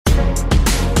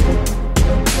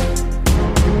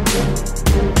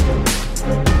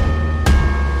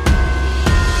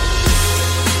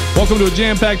Welcome to a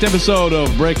jam-packed episode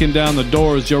of Breaking Down the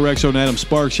Doors. Joe Rexo and Adam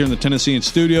Sparks here in the Tennessean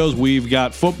studios. We've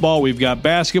got football, we've got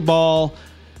basketball,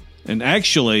 and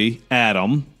actually,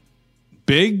 Adam,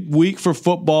 big week for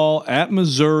football at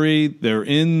Missouri. They're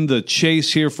in the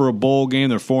chase here for a bowl game.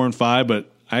 They're 4-5,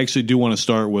 but I actually do want to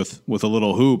start with a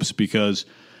little hoops because,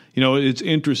 you know, it's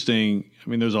interesting. I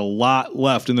mean, there's a lot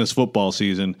left in this football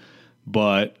season,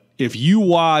 but if you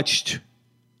watched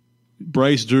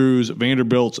Bryce Drew's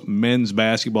Vanderbilt's men's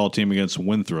basketball team against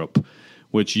Winthrop,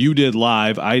 which you did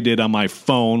live, I did on my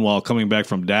phone while coming back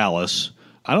from Dallas,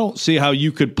 I don't see how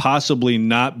you could possibly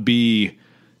not be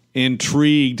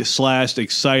intrigued /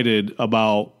 excited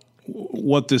about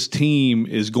what this team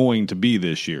is going to be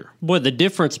this year. Boy, the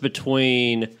difference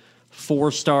between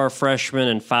 4-star freshmen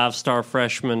and 5-star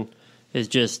freshmen is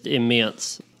just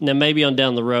immense. Now, maybe on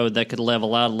down the road that could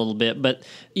level out a little bit, but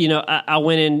you know, I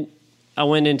went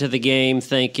into the game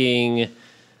thinking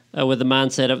with the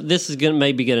mindset of this is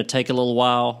maybe going to take a little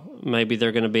while. Maybe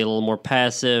they're going to be a little more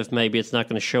passive. Maybe it's not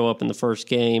going to show up in the first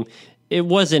game. It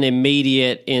wasn't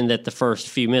immediate in that the first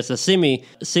few minutes. Simi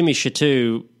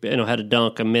Shittu, had a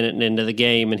dunk a minute into the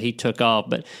game, and he took off.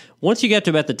 But once you got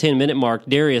to about the 10-minute mark,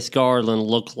 Darius Garland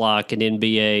looked like an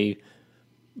NBA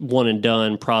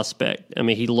one-and-done prospect. I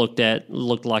mean, he looked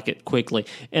like it quickly.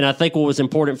 And I think what was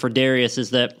important for Darius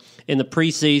is that in the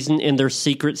preseason, in their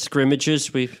secret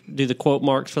scrimmages, we do the quote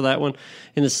marks for that one,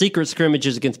 in the secret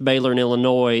scrimmages against Baylor and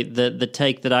Illinois, the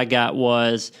take that I got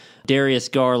was Darius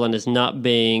Garland is not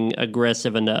being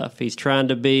aggressive enough. He's trying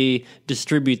to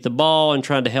distribute the ball and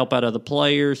trying to help out other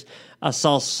players. I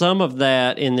saw some of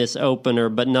that in this opener,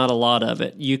 but not a lot of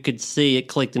it. You could see it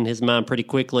clicked in his mind pretty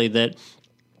quickly that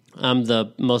I'm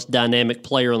the most dynamic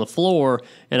player on the floor,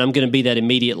 and I'm going to be that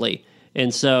immediately.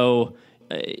 And so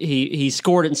he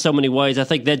scored it in so many ways. I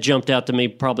think that jumped out to me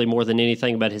probably more than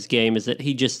anything about his game is that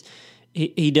he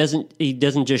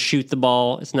doesn't just shoot the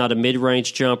ball. It's not a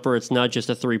mid-range jumper. It's not just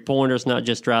a three-pointer. It's not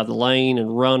just drive the lane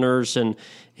and runners. And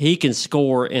he can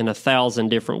score in 1,000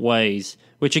 different ways,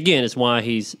 which, again, is why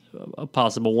he's a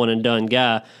possible one-and-done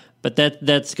guy. But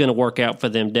that's going to work out for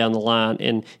them down the line.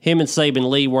 And him and Saban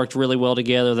Lee worked really well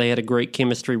together. They had a great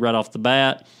chemistry right off the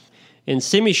bat. And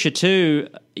Simi Shittu,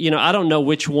 I don't know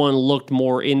which one looked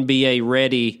more NBA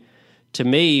ready to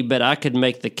me, but I could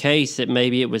make the case that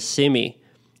maybe it was Simi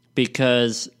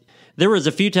because there was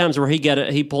a few times where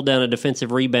he pulled down a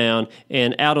defensive rebound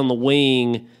and out on the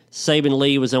wing, Saban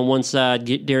Lee was on one side,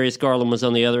 Darius Garland was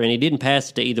on the other, and he didn't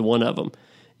pass it to either one of them.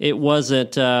 It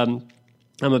wasn't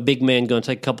I'm a big man going to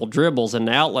take a couple dribbles and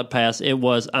an outlet pass. It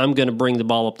was, I'm going to bring the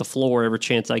ball up the floor every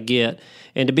chance I get.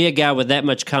 And to be a guy with that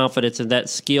much confidence and that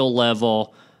skill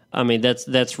level, I mean,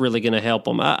 that's really going to help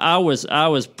him. I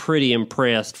was pretty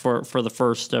impressed for the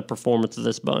first performance of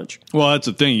this bunch. Well, that's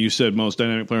the thing. You said most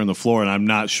dynamic player on the floor, and I'm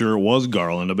not sure it was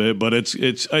Garland a bit, but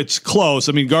it's close.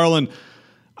 I mean, Garland,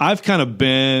 I've kind of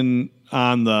been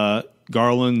on the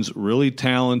Garland's really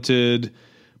talented,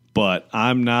 but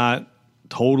I'm not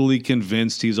totally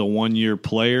convinced he's a one-year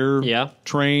player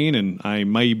train, and I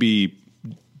may be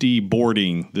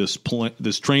deboarding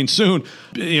this train soon.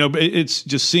 It's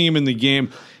just see him in the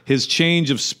game. His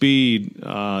change of speed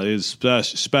is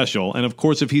special, and of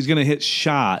course, if he's going to hit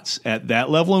shots at that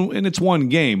level, and it's one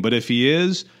game, but if he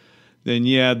is, then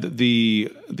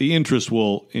the interest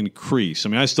will increase. I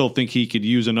mean, I still think he could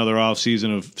use another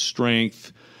offseason of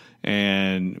strength.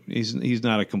 And he's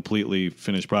not a completely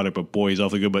finished product, but boy, he's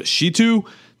awfully good. But Shittu,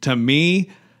 to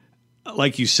me,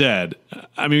 like you said,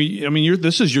 I mean,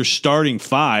 this is your starting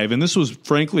five, and this was,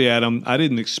 frankly, Adam, I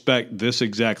didn't expect this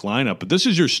exact lineup, but this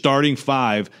is your starting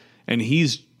five, and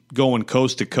he's going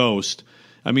coast to coast.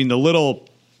 I mean, the little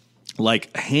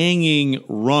hanging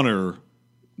runner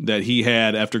that he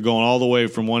had after going all the way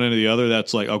from one end to the other,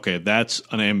 that's like, okay, that's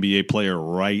an NBA player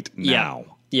right now.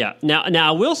 Yeah. Now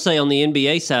I will say on the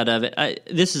NBA side of it,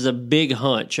 this is a big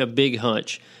hunch,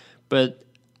 but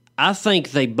I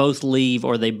think they both leave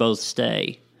or they both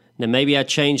stay. Now maybe I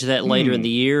change that later in the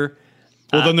year.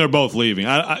 Well, then they're both leaving.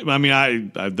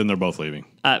 Then they're both leaving.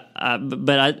 And we're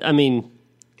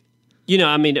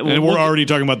already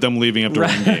talking about them leaving after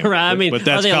one game. Right. But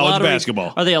that's college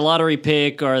basketball. Are they a lottery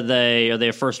pick? Are they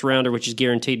a first rounder, which is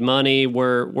guaranteed money?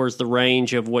 Where's the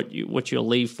range of what you'll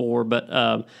leave for?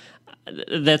 But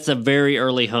that's a very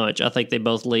early hunch. I think they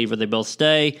both leave or they both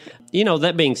stay.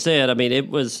 That being said, I mean, it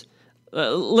was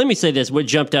let me say this. What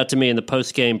jumped out to me in the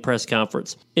post-game press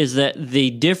conference is that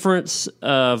the difference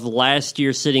of last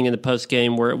year sitting in the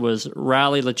post-game where it was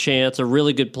Riley LaChance, a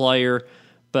really good player,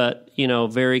 but,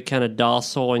 very kind of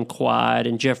docile and quiet,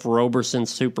 and Jeff Roberson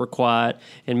super quiet,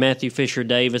 and Matthew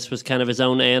Fisher-Davis was kind of his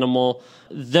own animal.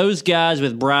 Those guys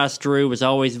with Bryce Drew was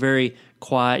always very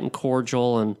quiet and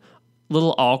cordial and a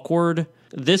little awkward.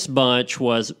 This bunch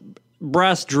was,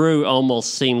 Bryce Drew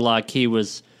almost seemed like he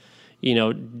was,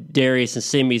 Darius and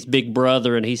Simi's big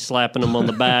brother, and he's slapping him on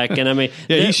the back. And I mean,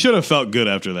 he should have felt good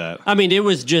after that. I mean, it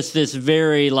was just this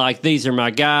very these are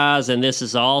my guys, and this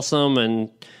is awesome. And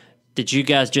did you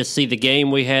guys just see the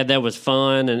game we had? That was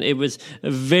fun. And it was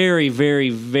very, very,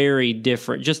 very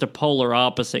different, just a polar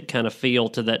opposite kind of feel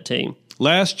to that team.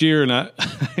 Last year, and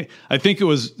I think it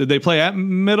was, did they play at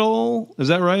Middle? Is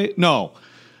that right? No,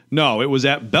 it was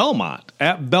at Belmont.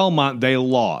 At Belmont, they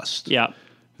lost. Yeah.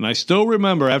 And I still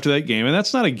remember after that game, and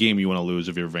that's not a game you want to lose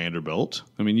if you're Vanderbilt.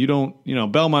 I mean, you don't,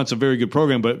 Belmont's a very good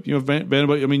program, but,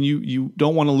 Vanderbilt, I mean, you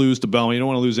don't want to lose to Belmont. You don't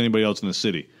want to lose anybody else in the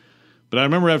city. But I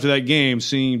remember after that game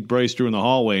seeing Bryce Drew in the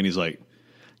hallway, and he's like,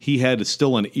 he had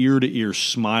still an ear-to-ear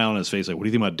smile on his face, like, what do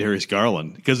you think about Darius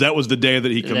Garland? Because that was the day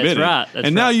that he committed. That's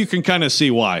right. Now you can kind of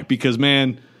see why. Because,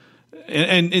 man,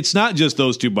 and it's not just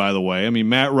those two, by the way. I mean,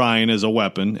 Matt Ryan is a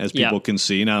weapon, as people can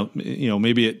see. Now,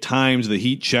 maybe at times the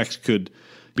heat checks could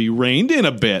be reined in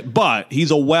a bit, but he's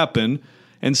a weapon.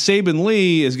 And Saban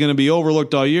Lee is going to be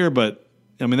overlooked all year, but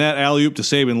I mean, that alley-oop to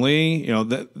Saban Lee,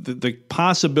 the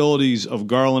possibilities of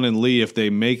Garland and Lee, if they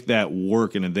make that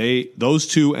work, and those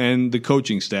two and the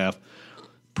coaching staff,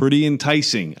 pretty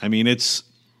enticing. I mean, it's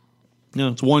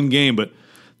one game, but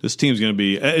this team's going to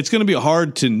be, it's going to be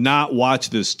hard to not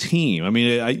watch this team. I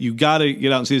mean, you got to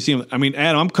get out and see this team. I mean,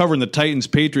 Adam, I'm covering the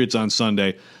Titans-Patriots on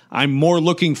Sunday. I'm more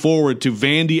looking forward to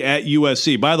Vandy at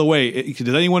USC. By the way,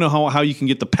 does anyone know how you can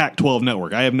get the Pac-12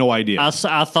 network? I have no idea. I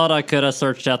thought I could. I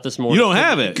searched out this morning. You don't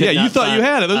have it. Yeah, you thought you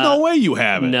had it. There's no way you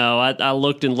have it. No, I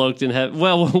looked and have.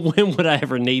 Well, when would I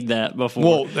ever need that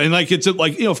before? Well, and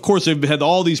of course, they've had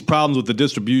all these problems with the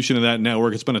distribution of that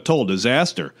network. It's been a total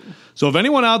disaster. So if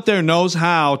anyone out there knows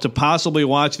how to possibly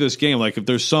watch this game, like if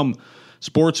there's some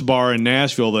sports bar in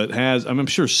Nashville that has, I'm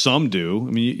sure some do.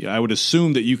 I mean, I would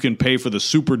assume that you can pay for the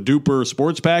super duper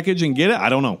sports package and get it. I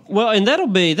don't know. Well, and that'll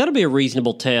be a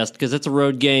reasonable test because it's a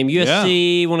road game.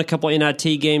 USC won a couple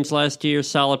NIT games last year.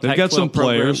 Solid. They've got some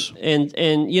players, and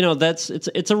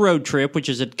it's a road trip, which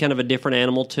is a kind of a different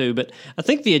animal too. But I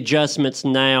think the adjustments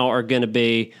now are going to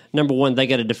be, number one, they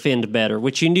got to defend better,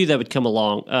 which you knew that would come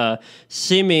along.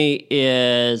 Simi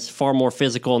is far more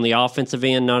physical on the offensive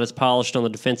end, not as polished on the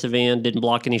defensive end. Didn't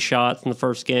block any shots in the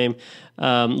first game.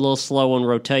 A little slow on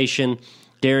rotation.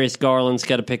 Darius Garland's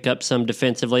got to pick up some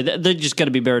defensively. They're just got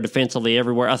to be better defensively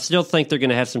everywhere. I still think they're going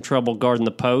to have some trouble guarding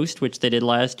the post, which they did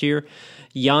last year.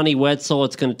 Yanni Wetzel,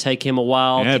 it's going to take him a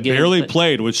while. Yeah, barely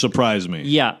played, which surprised me.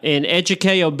 Yeah, and Ejike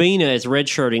Obina is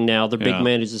redshirting now. The big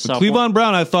man who's a sophomore. Cleveland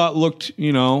Brown, I thought, looked,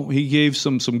 he gave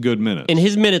some good minutes. And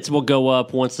his minutes will go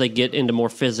up once they get into more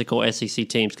physical SEC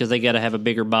teams because they got to have a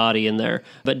bigger body in there.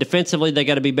 But defensively, they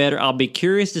got to be better. I'll be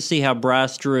curious to see how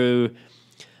Bryce Drew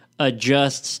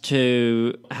adjusts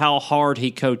to how hard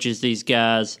he coaches these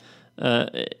guys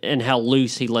and how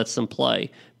loose he lets them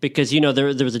play. Because, there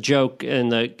was a joke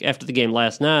after the game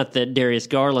last night that Darius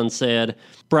Garland said,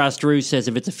 Bryce Drew says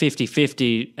if it's a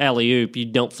 50-50 alley-oop, you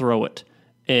don't throw it.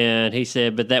 And he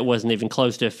said, but that wasn't even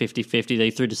close to a 50-50. They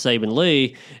threw to Saban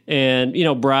Lee. And,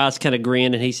 Bryce kind of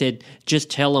grinned, and he said, just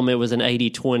tell them it was an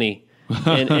 80-20,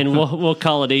 and we'll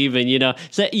call it even,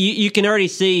 So you can already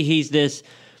see he's this,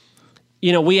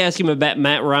 we asked him about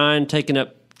Matt Ryan taking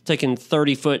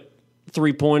 30-foot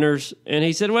three-pointers, and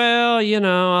he said, well,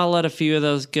 I'll let a few of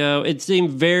those go. It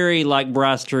seemed very like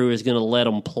Bryce Drew is going to let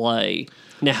them play.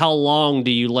 Now, how long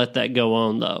do you let that go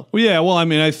on, though? Well, yeah,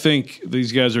 I think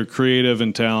these guys are creative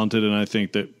and talented, and I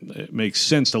think that it makes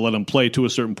sense to let them play to a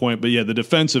certain point. But, yeah, the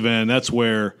defensive end, that's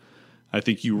where I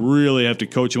think you really have to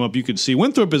coach them up. You can see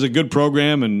Winthrop is a good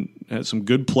program and has some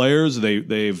good players.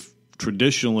 They've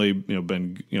traditionally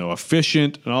been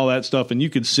efficient and all that stuff, and you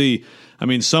could see –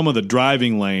 some of the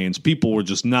driving lanes, people were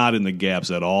just not in the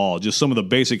gaps at all. Just some of the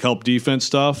basic help defense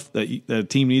stuff that a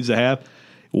team needs to have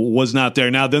was not there.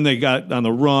 Now, then they got on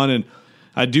the run, and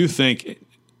I do think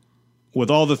with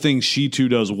all the things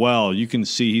Shittu does well, you can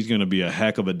see he's going to be a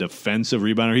heck of a defensive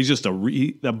rebounder. He's just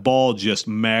that ball just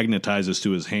magnetizes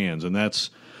to his hands, and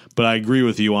but I agree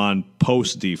with you on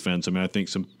post defense. I think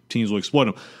some teams will exploit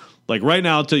him. Like right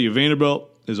now, I'll tell you, Vanderbilt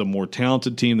is a more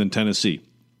talented team than Tennessee.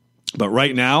 But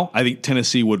right now, I think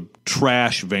Tennessee would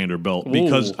trash Vanderbilt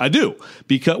because I do.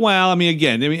 Because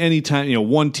anytime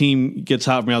one team gets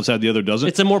hot from the outside, the other doesn't.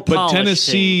 It's a more polished But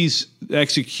Tennessee's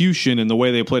execution and the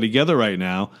way they play together right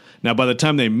now. Now, by the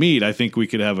time they meet, I think we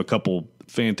could have a couple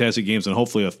fantastic games and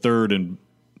hopefully a third and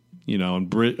in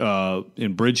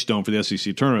Bridgestone for the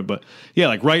SEC tournament. But yeah,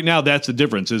 like right now, that's the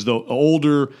difference. Is the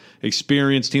older,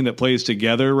 experienced team that plays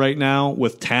together right now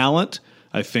with talent,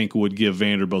 I think would give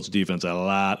Vanderbilt's defense a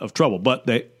lot of trouble. But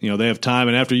they have time,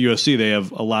 and after USC, they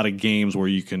have a lot of games where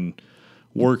you can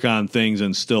work on things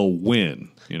and still win.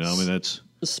 That's.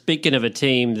 Speaking of a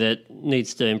team that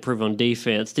needs to improve on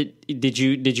defense, did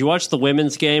you watch the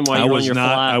women's game while you were on your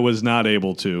flight? I was not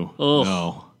able to. Ugh.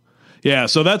 No. Yeah,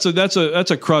 so that's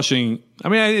a crushing. I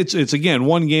mean, it's again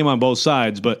one game on both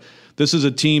sides, but this is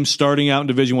a team starting out in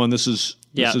Division I. This is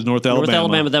North Alabama. North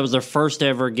Alabama. That was their first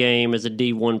ever game as a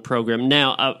D1 program.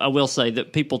 Now, I will say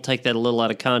that people take that a little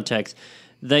out of context.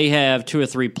 They have 2 or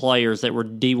 3 players that were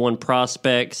D1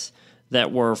 prospects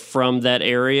that were from that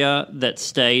area that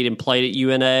stayed and played at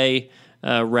UNA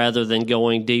rather than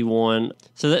going D1.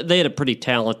 So they had a pretty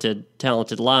talented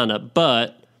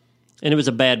lineup, and it was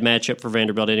a bad matchup for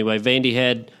Vanderbilt anyway. Vandy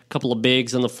had a couple of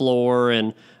bigs on the floor,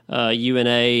 and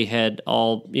UNA had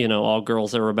all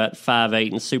girls that were about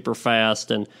 5'8" and super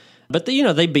fast. But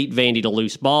they beat Vandy to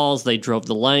loose balls. They drove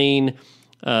the lane.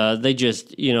 Vandy's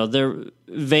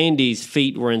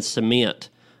feet were in cement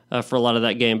for a lot of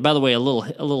that game. By the way, a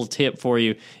little tip for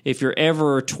you: if you're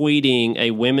ever tweeting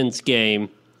a women's game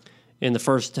in the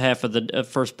first half of the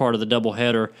first part of the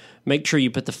doubleheader, make sure you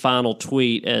put the final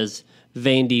tweet as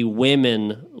Vandy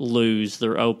women lose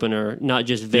their opener, not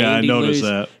just Vandy I noticed lose.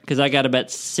 that because I got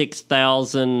about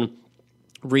 6,000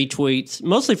 retweets,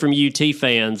 mostly from UT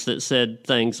fans that said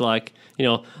things like,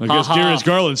 I guess Darius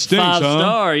Garland stinks,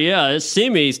 5-star, yeah,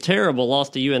 Simi's terrible,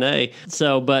 lost to UNA.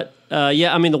 So, but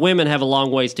the women have a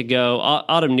long ways to go.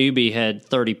 Autumn Newby had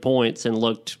 30 points and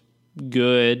looked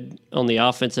good on the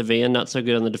offensive end, not so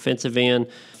good on the defensive end.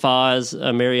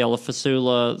 Mariella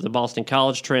Fasula, the Boston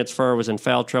College transfer, was in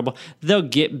foul trouble. They'll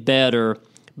get better,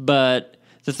 but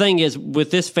the thing is, with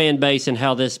this fan base and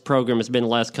how this program has been the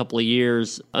last couple of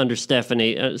years under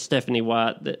Stephanie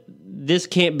White, that this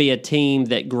can't be a team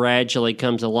that gradually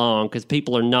comes along because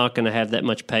people are not going to have that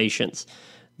much patience.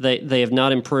 They have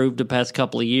not improved the past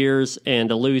couple of years, and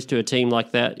to lose to a team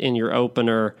like that in your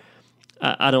opener,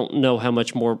 I don't know how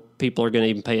much more people are going to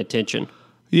even pay attention.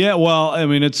 Yeah, well, I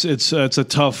mean, it's a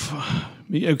tough.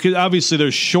 Obviously,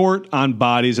 they're short on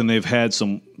bodies, and they've had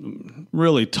some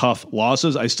really tough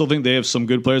losses. I still think they have some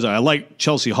good players. I like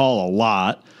Chelsea Hall a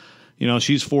lot.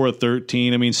 She's 4 of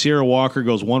 13. I mean, Sierra Walker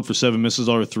goes 1 for 7, misses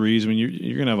all her threes. I mean,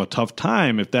 you're going to have a tough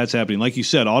time if that's happening. Like you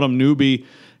said, Autumn Newby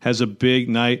has a big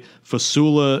night.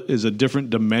 Fasula is a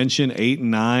different dimension, 8 and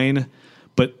 9.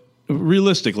 But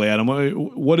realistically, Adam,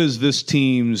 what is this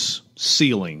team's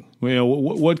ceiling?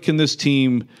 What can this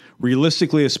team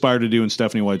realistically aspire to do in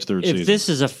Stephanie White's third season? If this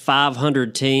is a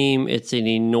 500 team, it's an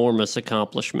enormous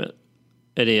accomplishment.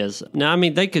 It is. Now, I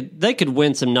mean, they could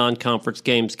win some non-conference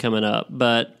games coming up,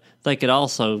 but they could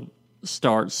also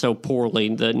start so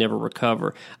poorly that never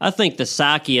recover. I think the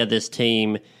psyche of this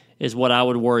team is what I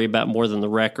would worry about more than the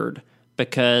record,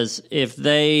 because if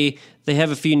they have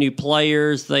a few new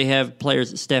players, they have players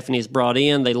that Stephanie's brought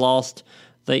in. They lost.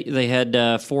 They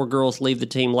had 4 girls leave the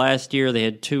team last year. They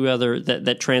had 2 other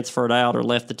that transferred out or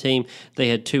left the team. They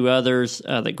had 2 others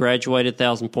that graduated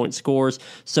 1,000-point scores.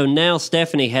 So now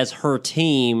Stephanie has her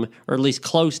team, or at least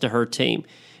close to her team.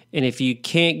 And if you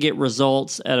can't get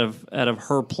results out of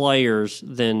her players,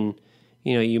 then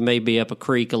you may be up a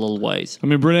creek a little ways. I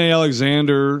mean, Brene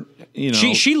Alexander,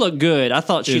 she looked good. I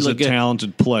thought she looked good. Is a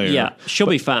talented player. Yeah, she'll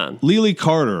be fine. Lily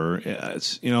Carter,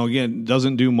 again,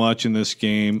 doesn't do much in this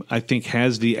game. I think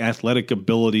has the athletic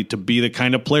ability to be the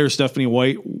kind of player Stephanie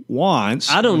White wants.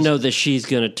 I don't know that she's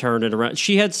going to turn it around.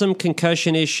 She had some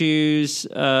concussion issues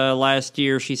last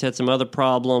year. She's had some other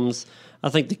problems. I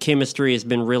think the chemistry has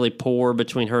been really poor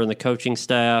between her and the coaching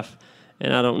staff.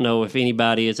 And I don't know if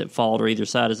anybody is at fault or either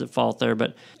side is at fault there,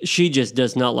 but she just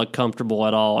does not look comfortable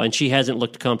at all, and she hasn't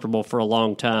looked comfortable for a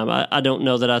long time. I don't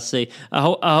know that I see. I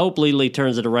hope Lily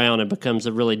turns it around and becomes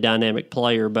a really dynamic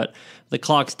player, but the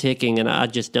clock's ticking, and I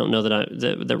just don't know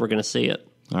that we're going to see it.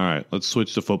 All right, let's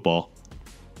switch to football.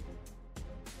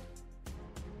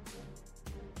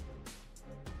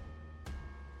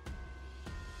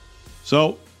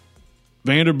 So,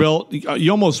 Vanderbilt,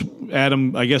 you almost,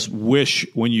 Adam, I guess, wish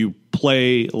when you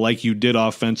play like you did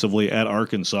offensively at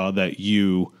Arkansas that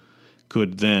you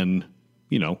could then,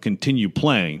 continue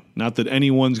playing. Not that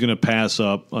anyone's going to pass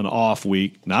up an off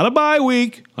week, not a bye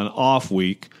week, an off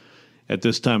week at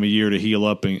this time of year to heal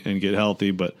up and get healthy.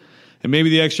 And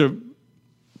maybe the extra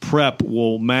prep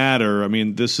will matter. I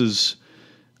mean, this is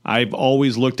I've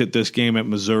always looked at this game at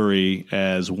Missouri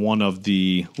as one of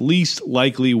the least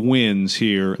likely wins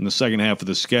here in the second half of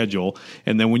the schedule.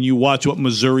 And then when you watch what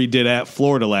Missouri did at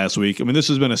Florida last week, I mean, this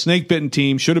has been a snake-bitten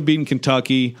team, should have beaten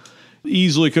Kentucky,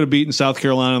 easily could have beaten South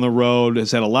Carolina on the road,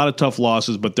 has had a lot of tough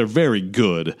losses, but they're very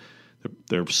good.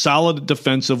 They're solid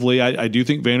defensively. I do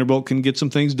think Vanderbilt can get some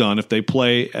things done if they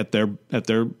play at their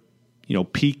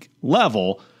peak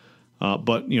level.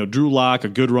 But Drew Lock, a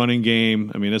good running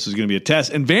game. I mean, this is going to be a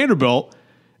test. And Vanderbilt,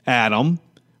 Adam,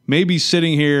 may be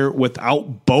sitting here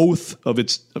without both of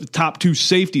its top two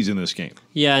safeties in this game.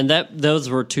 Yeah, and those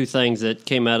were two things that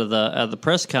came out of the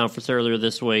press conference earlier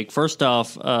this week. First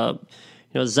off,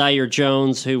 Zaire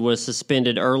Jones, who was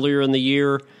suspended earlier in the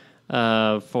year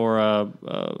for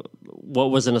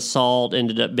what was an assault,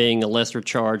 ended up being a lesser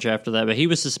charge after that. But he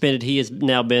was suspended. He has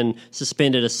now been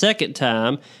suspended a second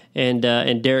time, and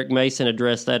Derek Mason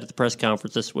addressed that at the press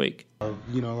conference this week.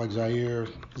 Like Zaire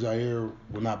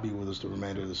will not be with us the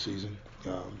remainder of the season.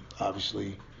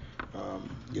 Obviously,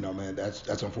 man,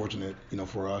 that's unfortunate,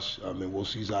 for us. I mean, we'll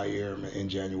see Zaire in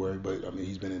January, but, I mean,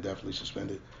 he's been indefinitely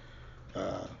suspended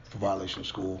for violation of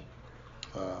school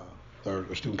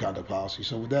or student conduct policy.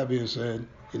 So with that being said,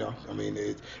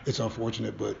 it's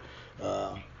unfortunate, but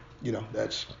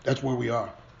that's where we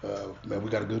are. Man, we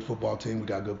got a good football team, we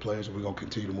got good players, and we're gonna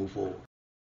continue to move forward.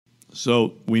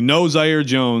 So we know Zaire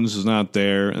Jones is not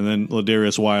there, and then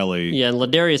Ladarius Wiley. Yeah, and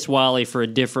Ladarius Wiley for a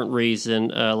different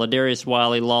reason. Ladarius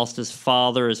Wiley lost his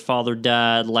father. His father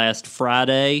died last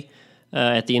Friday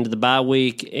at the end of the bye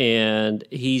week, and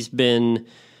he's been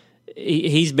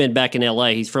back in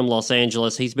L.A. He's from Los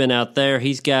Angeles. He's been out there.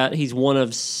 He's one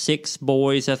of 6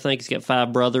 boys, I think. He's got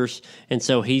 5 brothers. And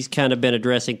so he's kind of been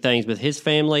addressing things with his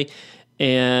family.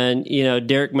 And,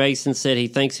 Derek Mason said he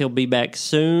thinks he'll be back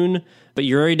soon. But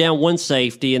you're already down one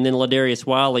safety, and then Ladarius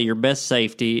Wiley, your best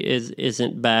safety,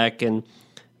 isn't back. And,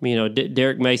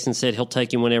 Derek Mason said he'll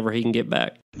take him whenever he can get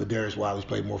back. Ladarius Wiley's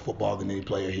played more football than any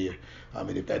player here. I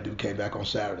mean, if that dude came back on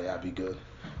Saturday, I'd be good.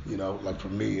 For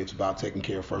me, it's about taking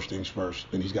care of first things first.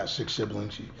 And he's got 6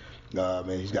 siblings.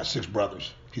 He's got 6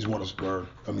 brothers. He's one of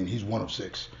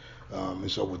 6.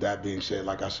 And so with that being said,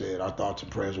 like I said, our thoughts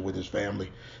and prayers are with his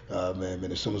family.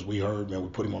 As soon as we heard, we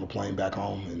put him on a plane back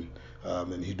home.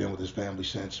 And he's been with his family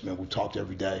since. We've talked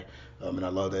every day. And I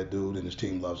love that dude, and his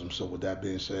team loves him. So with that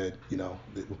being said,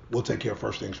 we'll take care of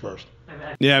first things first.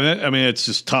 Yeah, it's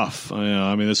just tough.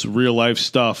 This is real life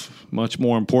stuff, much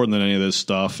more important than any of this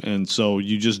stuff. And so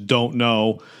you just don't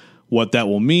know what that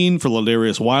will mean for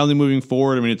Ladarius Wiley moving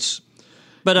forward. There's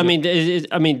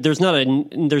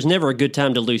never a good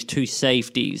time to lose 2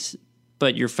 safeties.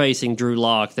 But you're facing Drew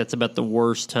Lock. That's about the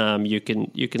worst time you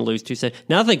can lose 2 safeties.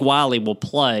 Now I think Wiley will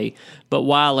play, but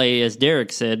Wiley, as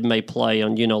Derek said, may play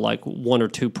on 1 or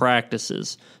 2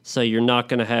 practices. So you're not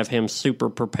going to have him super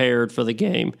prepared for the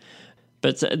game.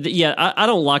 But I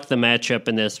don't like the matchup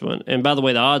in this one. And by the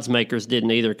way, the odds makers didn't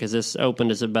either, because this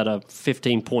opened as about a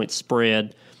 15-point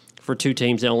spread for 2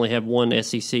 teams that only have 1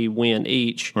 SEC win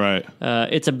each. Right.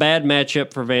 It's a bad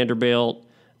matchup for Vanderbilt.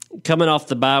 Coming off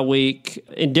the bye week,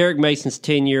 in Derek Mason's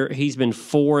tenure, he's been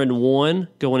 4-1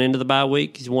 going into the bye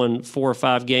week. He's won 4 or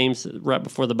 5 games right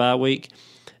before the bye week.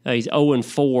 He's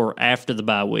 0-4 after the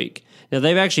bye week. Now,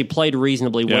 they've actually played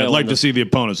reasonably well. I'd like to see the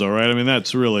opponents, though, right?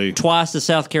 That's really... Twice to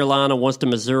South Carolina, once to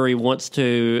Missouri, once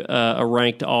to a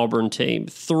ranked Auburn team.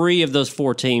 3 of those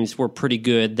 4 teams were pretty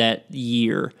good that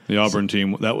year. The Auburn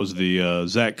team, that was the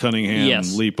Zach Cunningham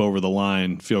leap over the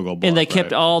line field goal block. And they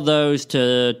kept all those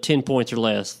to 10 points or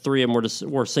less. 3 of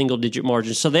them were single-digit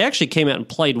margins. So they actually came out and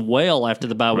played well after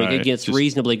the bye week against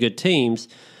reasonably good teams.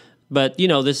 But,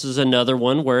 this is another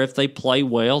one where if they play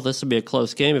well, this will be a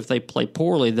close game. If they play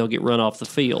poorly, they'll get run off the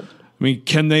field.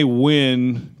 Can they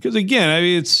win? Because, again,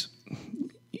 it's,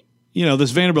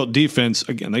 this Vanderbilt defense,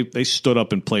 again, they stood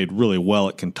up and played really well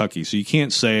at Kentucky. So you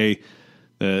can't say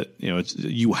that,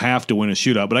 you have to win a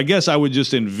shootout. But I guess I would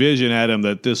just envision, Adam,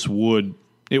 that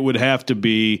it would have to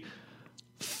be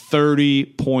 30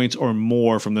 points or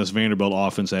more from this Vanderbilt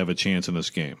offense to have a chance in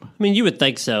this game. You would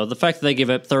think so. The fact that they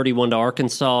give up 31 to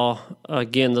Arkansas,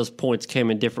 again, those points came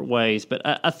in different ways. But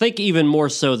I think even more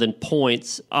so than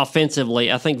points,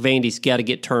 offensively, I think Vandy's got to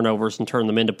get turnovers and turn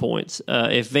them into points.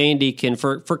 If Vandy can,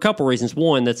 for a couple reasons,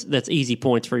 one, that's easy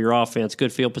points for your offense,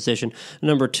 good field position.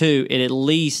 Number 2, it at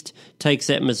least takes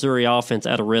that Missouri offense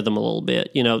out of rhythm a little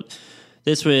bit.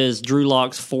 This was Drew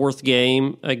Lock's 4th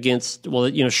game against,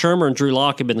 Shermer and Drew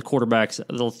Lock have been the quarterbacks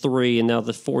the 3 and now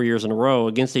the 4 years in a row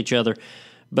against each other.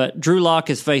 But Drew Lock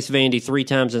has faced Vandy 3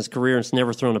 times in his career and has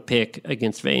never thrown a pick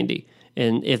against Vandy.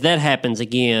 And if that happens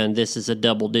again, this is a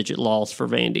double-digit loss for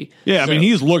Vandy. Yeah,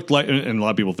 he's looked like, and a lot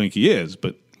of people think he is,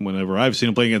 but whenever I've seen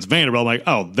him play against Vanderbilt, I'm like,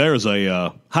 oh, there's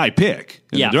a high pick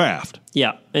in the draft.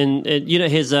 Yeah, and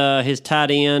his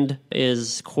tight end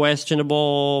is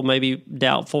questionable, maybe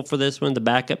doubtful for this one. The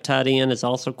backup tight end is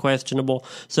also questionable,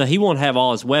 so he won't have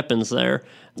all his weapons there.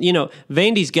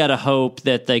 Vandy's got to hope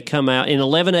that they come out in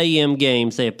 11 a.m.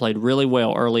 games. They have played really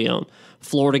well early on.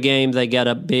 Florida game, they got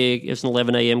up big. It was an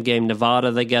 11 a.m. game.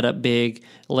 Nevada, they got up big.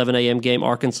 11 a.m. game.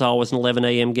 Arkansas was an 11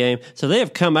 a.m. game. So they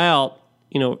have come out,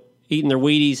 eating their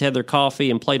Wheaties, had their coffee,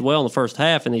 and played well in the first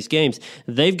half in these games.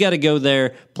 They've got to go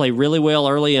there, play really well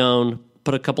early on,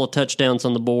 put a couple of touchdowns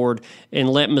on the board, and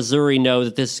let Missouri know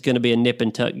that this is going to be a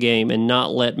nip-and-tuck game and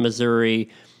not let Missouri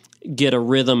get a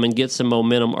rhythm and get some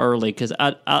momentum early, because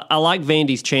I like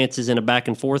Vandy's chances in a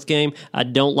back-and-forth game. I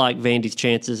don't like Vandy's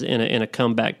chances in a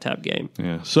comeback-type game.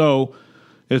 Yeah, so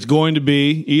it's going to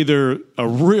be either a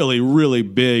really, really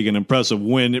big and impressive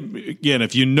win. Again,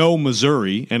 if you know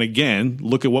Missouri, and again,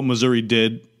 look at what Missouri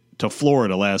did to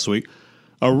Florida last week,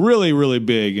 a really, really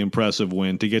big, impressive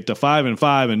win to get to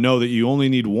 5-5 and know that you only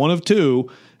need one of two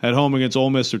at home against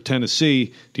Ole Miss or Tennessee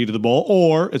to get to the bowl,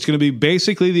 or it's going to be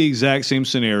basically the exact same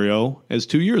scenario as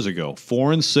 2 years ago.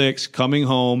 4-6 coming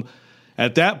home.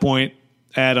 At that point,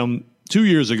 Adam, 2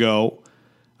 years ago,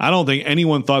 I don't think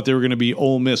anyone thought they were going to be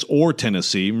Ole Miss or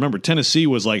Tennessee. Remember, Tennessee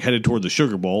was like headed toward the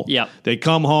Sugar Bowl. Yep. They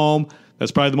come home.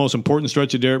 That's probably the most important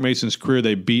stretch of Derek Mason's career.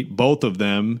 They beat both of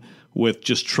them with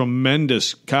just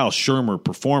tremendous Kyle Shermer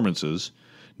performances.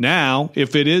 Now,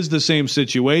 if it is the same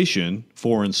situation,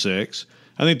 4-6,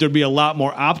 I think there'd be a lot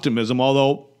more optimism,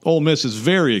 although Ole Miss is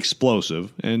very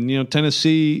explosive. And,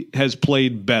 Tennessee has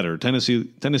played better. Tennessee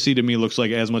to me looks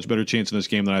like it has a much better chance in this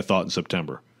game than I thought in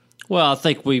September. Well, I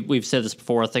think we've said this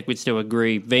before. I think we'd still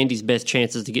agree. Vandy's best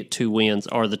chances to get 2 wins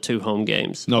are the 2 home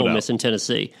games, no Ole doubt. Miss and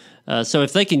Tennessee. So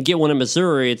if they can get one in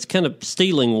Missouri, it's kind of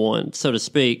stealing one, so to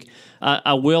speak.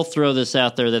 I will throw this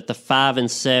out there that the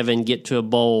 5-7 get to a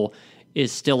bowl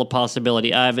is still a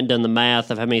possibility. I haven't done the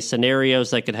math of how many scenarios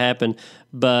that could happen,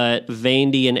 but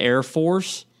Vandy and Air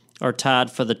Force are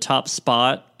tied for the top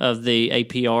spot of the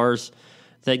APRs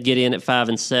that get in at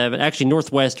 5-7. Actually,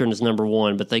 Northwestern is number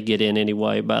 1, but they get in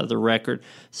anyway by the record.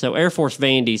 So Air Force,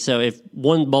 Vandy. So if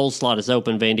one bowl slot is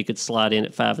open, Vandy could slide in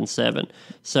at 5-7.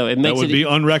 So it makes that would be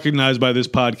unrecognized by this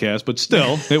podcast, but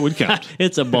still, it would count.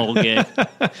 It's a bowl game.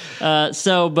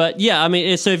 So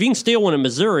if you can steal one in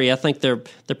Missouri, I think they're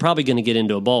probably going to get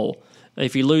into a bowl.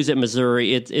 If you lose at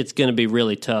Missouri, it's going to be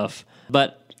really tough.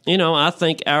 But I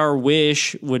think our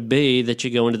wish would be that you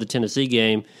go into the Tennessee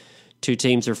game. 2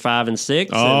 teams are 5-6.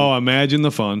 Oh, imagine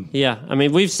the fun. Yeah. I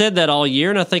mean, we've said that all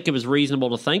year, and I think it was reasonable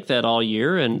to think that all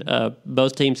year, and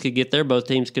both teams could get there. Both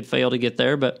teams could fail to get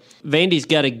there, but Vandy's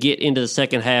got to get into the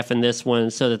second half in this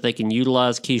one so that they can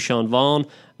utilize Keyshawn Vaughn.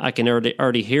 I can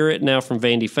already hear it now from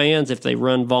Vandy fans. If they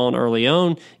run Vaughn early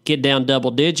on, get down double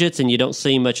digits, and you don't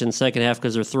see much in the second half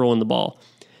because they're throwing the ball.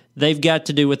 They've got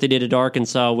to do what they did at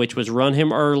Arkansas, which was run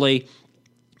him early.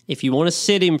 If you want to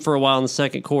sit him for a while in the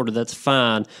second quarter, that's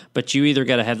fine, but you either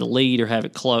got to have the lead or have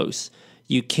it close.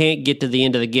 You can't get to the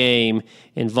end of the game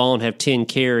and Vaughn have 10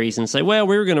 carries and say, well,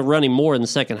 we were going to run him more in the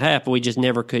second half, but we just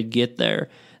never could get there.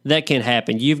 That can't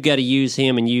happen. You've got to use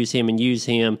him and use him and use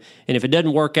him, and if it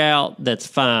doesn't work out, that's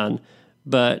fine.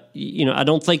 But, I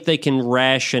don't think they can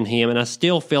ration him, and I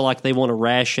still feel like they want to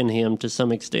ration him to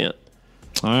some extent.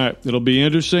 All right, it'll be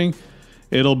interesting.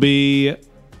 It'll be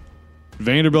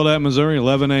Vanderbilt at Missouri,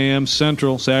 11 a.m.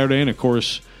 Central Saturday, and of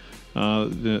course,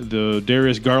 the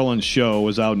Darius Garland show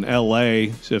is out in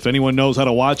L.A. So if anyone knows how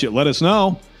to watch it, let us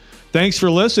know. Thanks for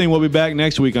listening. We'll be back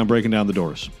next week on Breaking Down the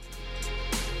Doors.